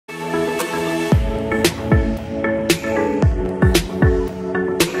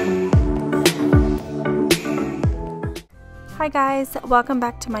Hi guys, welcome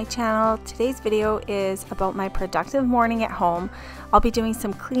back to my channel. Today's video is about my productive morning at home. I'll be doing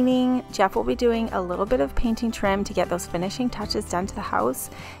some cleaning, Jeff will be doing a little bit of painting trim to get those finishing touches done to the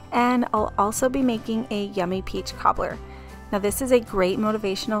house, and I'll also be making a yummy peach cobbler. Now this is a great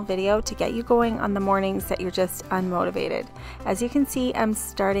motivational video to get you going on the mornings that you're just unmotivated. As you can see, I'm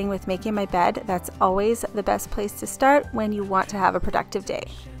starting with making my bed. That's always the best place to start when you want to have a productive day.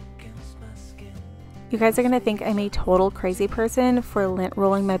 You guys are going to think I'm a total crazy person for lint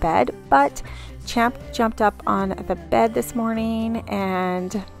rolling my bed, but Champ jumped up on the bed this morning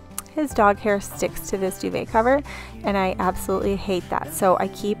and his dog hair sticks to this duvet cover and I absolutely hate that. So I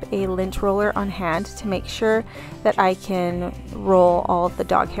keep a lint roller on hand to make sure that I can roll all of the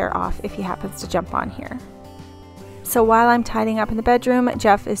dog hair off if he happens to jump on here. So while I'm tidying up in the bedroom,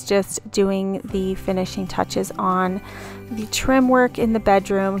 Jeff is just doing the finishing touches on the trim work in the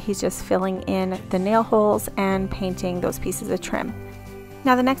bedroom. He's just filling in the nail holes and painting those pieces of trim.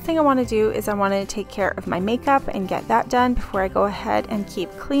 Now the next thing I want to do is I want to take care of my makeup and get that done before I go ahead and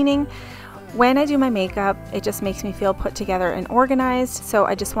keep cleaning. When I do my makeup, it just makes me feel put together and organized, so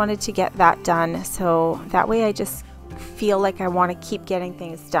I just wanted to get that done so that way I just feel like I want to keep getting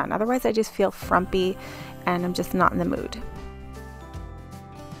things done. Otherwise I just feel frumpy and I'm just not in the mood.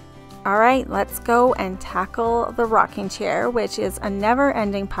 Alright, let's go and tackle the rocking chair, which is a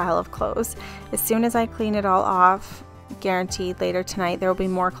never-ending pile of clothes. As soon as I clean it all off, guaranteed later tonight there will be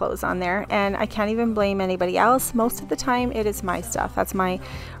more clothes on there, and I can't even blame anybody else. Most of the time it is my stuff. That's my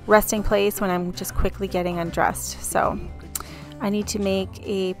resting place when I'm just quickly getting undressed. So I need to make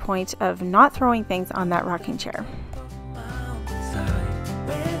a point of not throwing things on that rocking chair.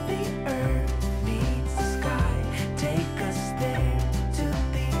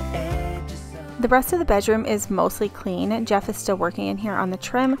 The rest of the bedroom is mostly clean. Jeff is still working in here on the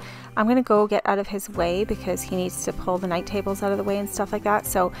trim. I'm gonna go get out of his way because he needs to pull the night tables out of the way and stuff like that.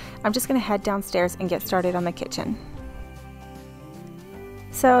 So I'm just gonna head downstairs and get started on the kitchen.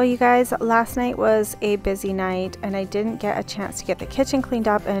 So you guys, last night was a busy night and I didn't get a chance to get the kitchen cleaned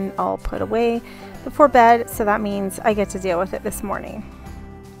up and all put away before bed. So that means I get to deal with it this morning.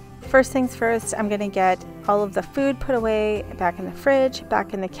 First things first, I'm gonna get all of the food put away, back in the fridge,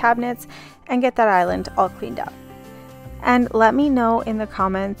 back in the cabinets, and get that island all cleaned up. And let me know in the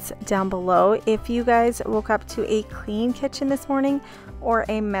comments down below if you guys woke up to a clean kitchen this morning or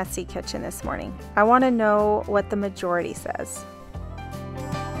a messy kitchen this morning. I wanna know what the majority says.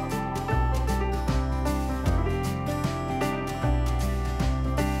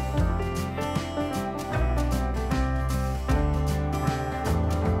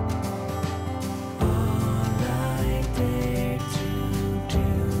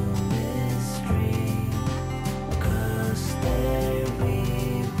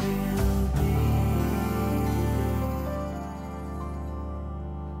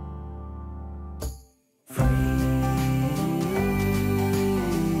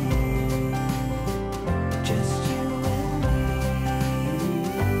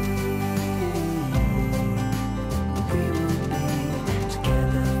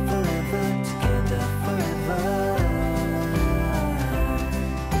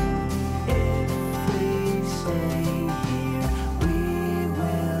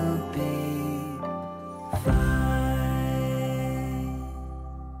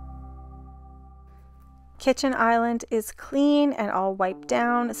 Kitchen island is clean and all wiped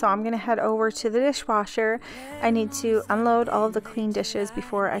down, so I'm gonna head over to the dishwasher. I need to unload all of the clean dishes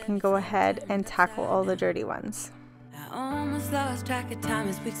before I can go ahead and tackle all the dirty ones. And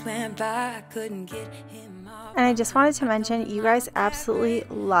I just wanted to mention, you guys absolutely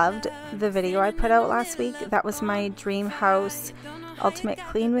loved the video I put out last week. That was my dream house ultimate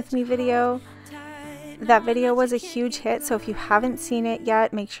clean with me video. That video was a huge hit, so if you haven't seen it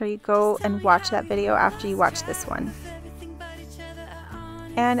yet, make sure you go and watch that video after you watch this one.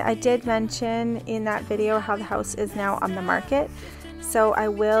 And I did mention in that video how the house is now on the market, so I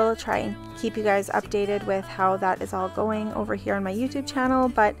will try and keep you guys updated with how that is all going over here on my YouTube channel,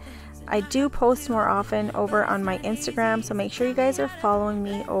 but I do post more often over on my Instagram, so make sure you guys are following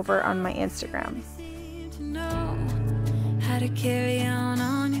me over on my Instagram.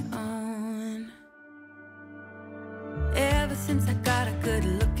 Since I got a good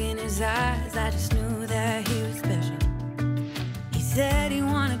look in his eyes, I just knew that he was special. He said he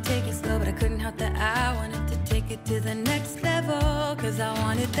wanted to take it slow, but I couldn't help that I wanted to take it to the next level. Cause I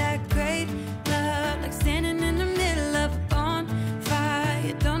wanted that great love, like standing in the middle of a bonfire.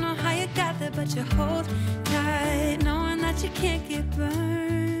 You don't know how you got there, but you hold tight, knowing that you can't get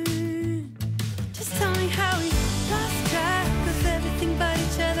burned. Just tell me how we lost track of everything but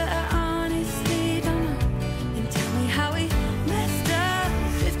each other. I honestly don't know. And tell me how we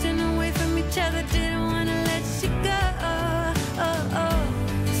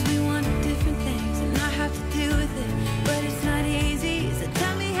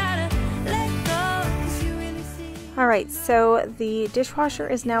Alright, so the dishwasher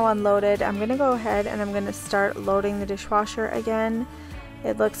is now unloaded. I'm going to go ahead and I'm going to start loading the dishwasher again.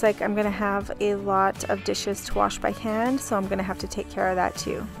 It looks like I'm going to have a lot of dishes to wash by hand, so I'm going to have to take care of that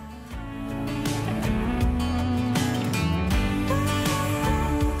too.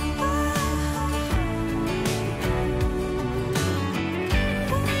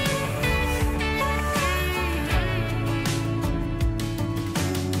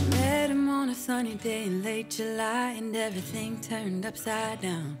 Sunny day in late July and everything turned upside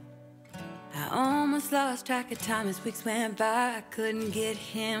down. I almost lost track of time as weeks went by. I couldn't get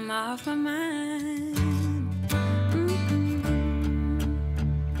him off my mind.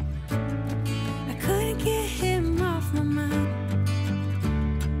 I couldn't get him off my mind.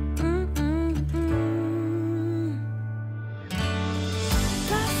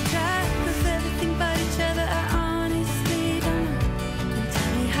 Lost track of everything but each other. I honestly don't know. Don't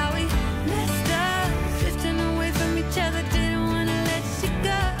tell me how we messed up, drifting away from each other. Didn't want to let you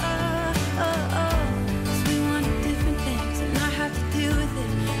go. Cause we wanted different things and I have to deal with it,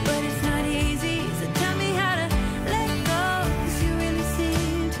 but it's not easy. So tell me how to let go, cause you really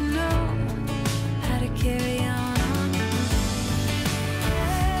seem to know how to carry on.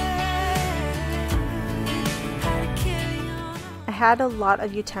 I had a lot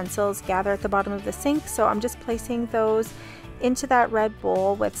of utensils gather at the bottom of the sink, so I'm just placing those into that red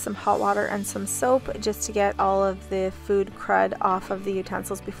bowl with some hot water and some soap just to get all of the food crud off of the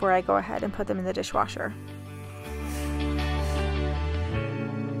utensils before I go ahead and put them in the dishwasher.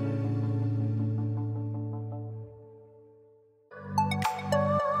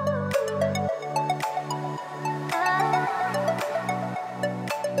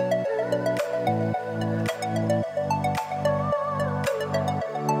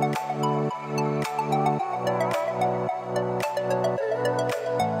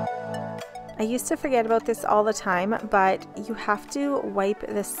 I used to forget about this all the time, but you have to wipe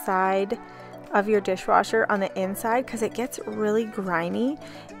the side of your dishwasher on the inside because it gets really grimy,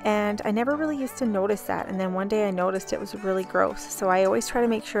 and I never really used to notice that, and then one day I noticed it was really gross, so I always try to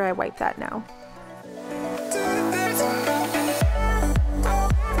make sure I wipe that now.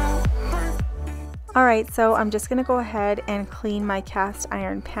 Alright, so I'm just going to go ahead and clean my cast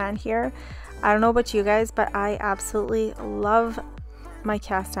iron pan here. I don't know about you guys, but I absolutely love my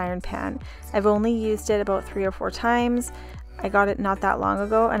cast iron pan. I've only used it about 3 or 4 times. I got it not that long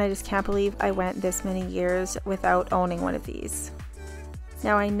ago and I just can't believe I went this many years without owning one of these.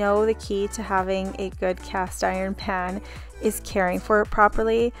 Now I know the key to having a good cast iron pan is caring for it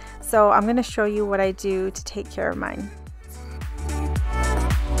properly, so I'm going to show you what I do to take care of mine.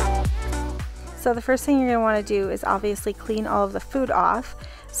 So the first thing you're going to want to do is obviously clean all of the food off.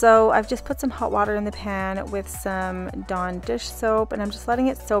 So I've just put some hot water in the pan with some Dawn dish soap and I'm just letting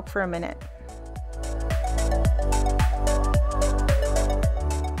it soak for a minute.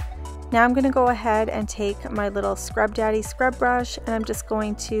 Now I'm going to go ahead and take my little Scrub Daddy scrub brush and I'm just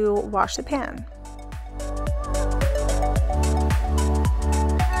going to wash the pan.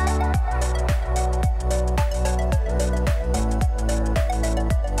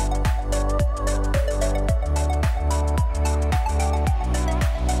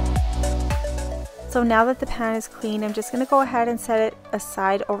 So now that the pan is clean, I'm just going to go ahead and set it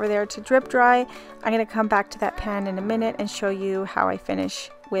aside over there to drip dry. I'm going to come back to that pan in a minute and show you how I finish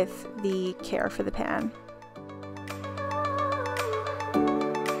with the care for the pan.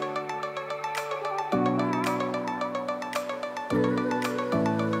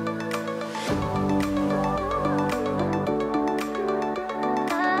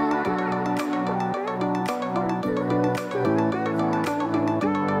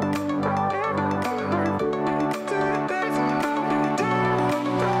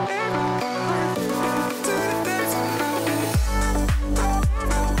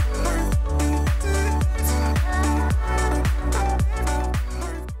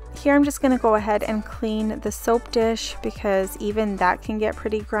 Here I'm just going to go ahead and clean the soap dish because even that can get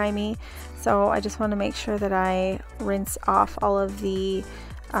pretty grimy. So I just want to make sure that I rinse off all of the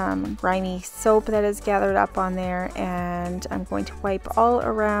grimy soap that is gathered up on there, and I'm going to wipe all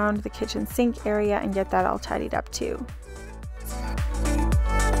around the kitchen sink area and get that all tidied up too.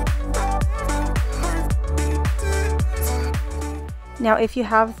 Now if you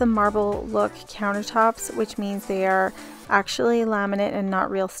have the marble look countertops, which means they are actually laminate and not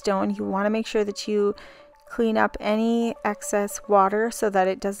real stone, you want to make sure that you clean up any excess water so that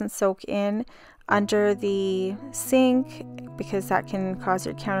it doesn't soak in under the sink, because that can cause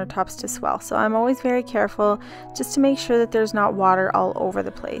your countertops to swell. So I'm always very careful just to make sure that there's not water all over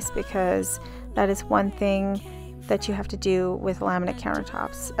the place, because that is one thing that you have to do with laminate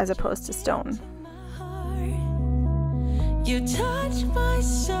countertops as opposed to stone. You touch my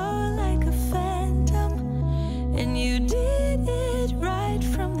soul like a phantom, and you did it right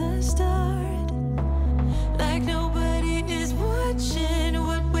from the start. Like nobody is watching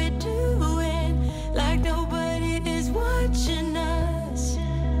what we're doing, like nobody is watching us,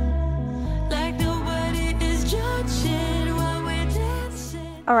 like nobody is judging while we're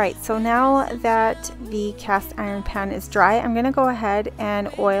dancing. Alright, so now that the cast iron pan is dry, I'm going to go ahead and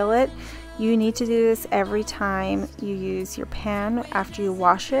oil it. You need to do this every time you use your pan after you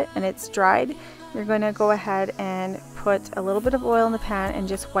wash it and it's dried. You're going to go ahead and put a little bit of oil in the pan and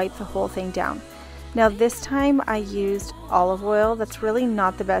just wipe the whole thing down. Now this time I used olive oil. That's really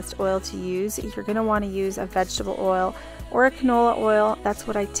not the best oil to use. You're going to want to use a vegetable oil or a canola oil. That's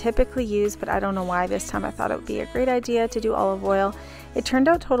what I typically use, but I don't know why this time I thought it would be a great idea to do olive oil. It turned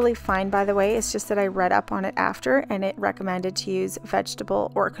out totally fine, by the way. It's just that I read up on it after and it recommended to use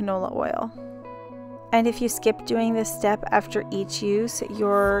vegetable or canola oil. And if you skip doing this step after each use,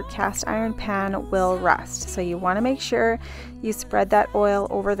 your cast iron pan will rust. So you want to make sure you spread that oil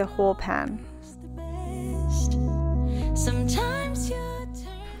over the whole pan.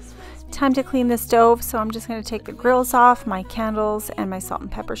 Time to clean the stove, so I'm just going to take the grills off, my candles, and my salt and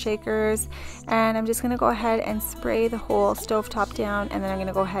pepper shakers, and I'm just going to go ahead and spray the whole stove top down, and then I'm going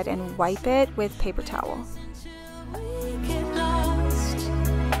to go ahead and wipe it with paper towel.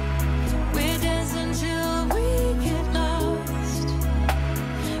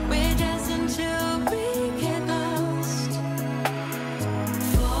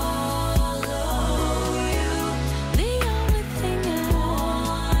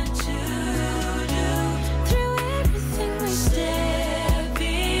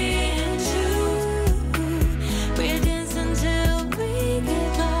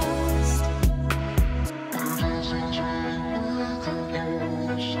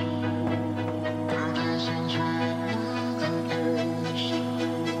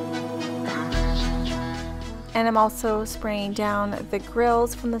 And I'm also spraying down the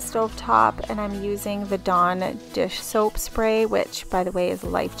grills from the stove top, and I'm using the Dawn dish soap spray, which by the way is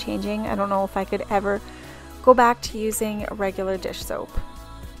life-changing. I don't know if I could ever go back to using regular dish soap.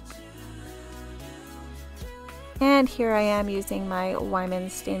 And here I am using my Wyman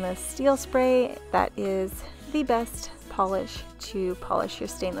stainless steel spray. That is the best polish to polish your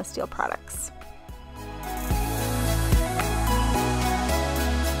stainless steel products.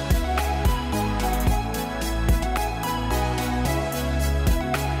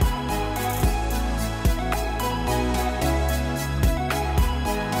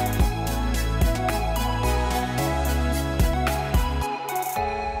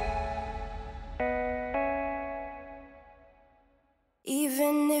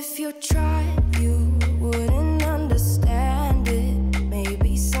 Even if you tried, you wouldn't understand it.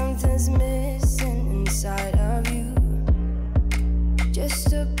 Maybe something's missing inside of you.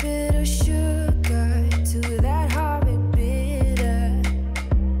 Just a bit of sugar to that horrid bitter.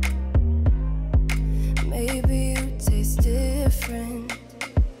 Maybe you taste different.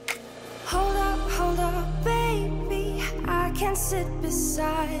 Hold up, baby. I can sit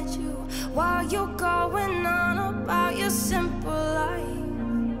beside you while you're going on about your simple life.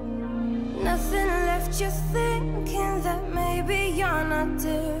 Nothing left you thinking that maybe you're not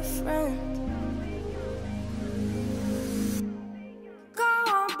different. Go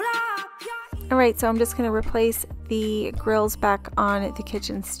on, blow. Alright, so I'm just going to replace the grills back on the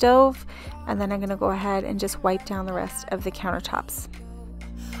kitchen stove, and then I'm going to go ahead and just wipe down the rest of the countertops.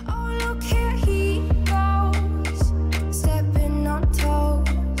 Oh, look here he goes, stepping on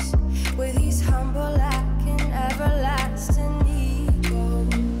toes with his humble act and everlasting ego.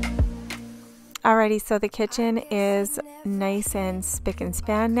 Alrighty, so the kitchen is nice and spick and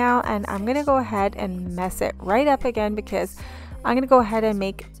span now, and I'm going to go ahead and mess it right up again because I'm going to go ahead and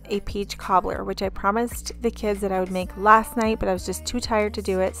make a peach cobbler, which I promised the kids that I would make last night, but I was just too tired to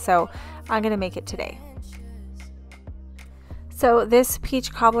do it, so I'm going to make it today. So this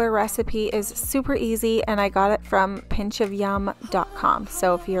peach cobbler recipe is super easy, and I got it from pinchofyum.com.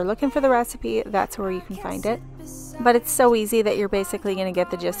 So if you're looking for the recipe, that's where you can find it. But it's so easy that you're basically going to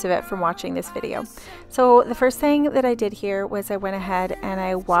get the gist of it from watching this video. So the first thing that I did here was I went ahead and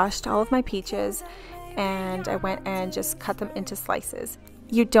I washed all of my peaches, and I went and just cut them into slices.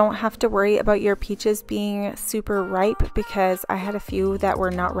 You don't have to worry about your peaches being super ripe because I had a few that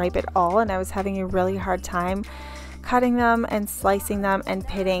were not ripe at all, and I was having a really hard time cutting them and slicing them and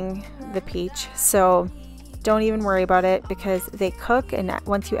pitting the peach. So don't even worry about it because they cook, and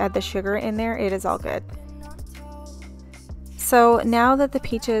once you add the sugar in there, it is all good. So now that the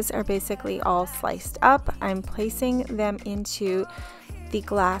peaches are basically all sliced up, I'm placing them into the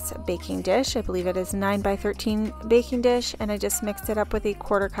glass baking dish. I believe it is 9 by 13 baking dish, and I just mixed it up with a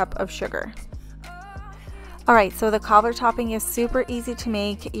 1/4 cup of sugar. Alright, so the cobbler topping is super easy to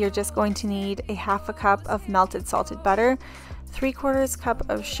make. You're just going to need a 1/2 cup of melted salted butter, 3/4 cup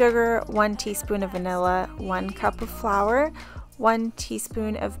of sugar, 1 teaspoon of vanilla, 1 cup of flour, 1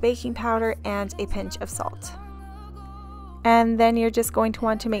 teaspoon of baking powder, and a pinch of salt. And then you're just going to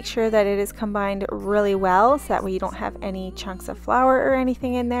want to make sure that it is combined really well, so that way you don't have any chunks of flour or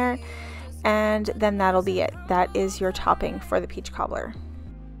anything in there. And then that'll be it. That is your topping for the peach cobbler.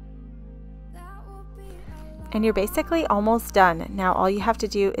 And you're basically almost done. Now all you have to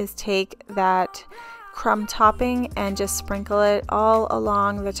do is take that crumb topping and just sprinkle it all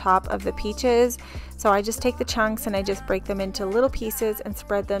along the top of the peaches. So I just take the chunks and I just break them into little pieces and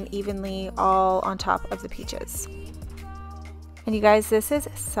spread them evenly all on top of the peaches. And you guys, this is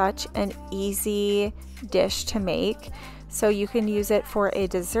such an easy dish to make. So you can use it for a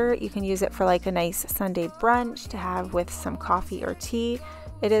dessert, you can use it for like a nice Sunday brunch to have with some coffee or tea.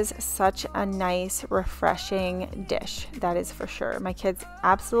 It is such a nice, refreshing dish, that is for sure. My kids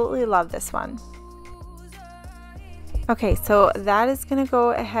absolutely love this one. Okay, so that is going to go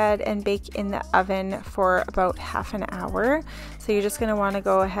ahead and bake in the oven for about 1/2 hour. So you're just going to want to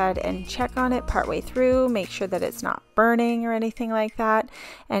go ahead and check on it partway through, make sure that it's not burning or anything like that.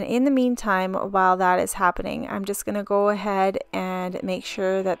 And in the meantime, while that is happening, I'm just going to go ahead and make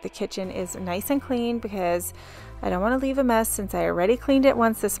sure that the kitchen is nice and clean, because I don't want to leave a mess since I already cleaned it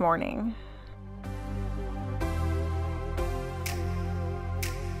once this morning.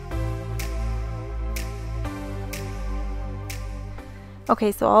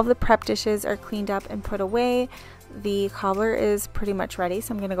 Okay, so all of the prep dishes are cleaned up and put away. The cobbler is pretty much ready,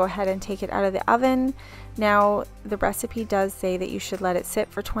 so I'm going to go ahead and take it out of the oven. Now, the recipe does say that you should let it sit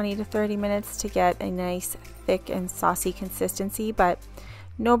for 20 to 30 minutes to get a nice thick and saucy consistency, but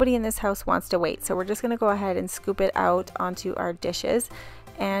nobody in this house wants to wait, so we're just going to go ahead and scoop it out onto our dishes.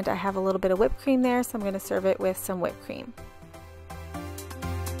 And I have a little bit of whipped cream there, so I'm going to serve it with some whipped cream.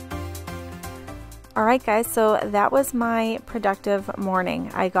 Alright guys, so that was my productive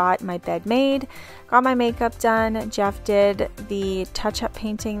morning. I got my bed made, got my makeup done, Jeff did the touch-up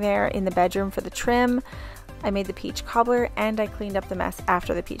painting there in the bedroom for the trim, I made the peach cobbler, and I cleaned up the mess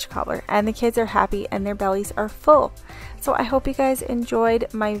after the peach cobbler. And the kids are happy and their bellies are full. So I hope you guys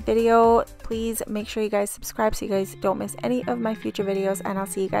enjoyed my video. Please make sure you guys subscribe so you guys don't miss any of my future videos, and I'll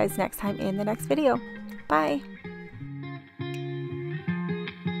see you guys next time in the next video. Bye!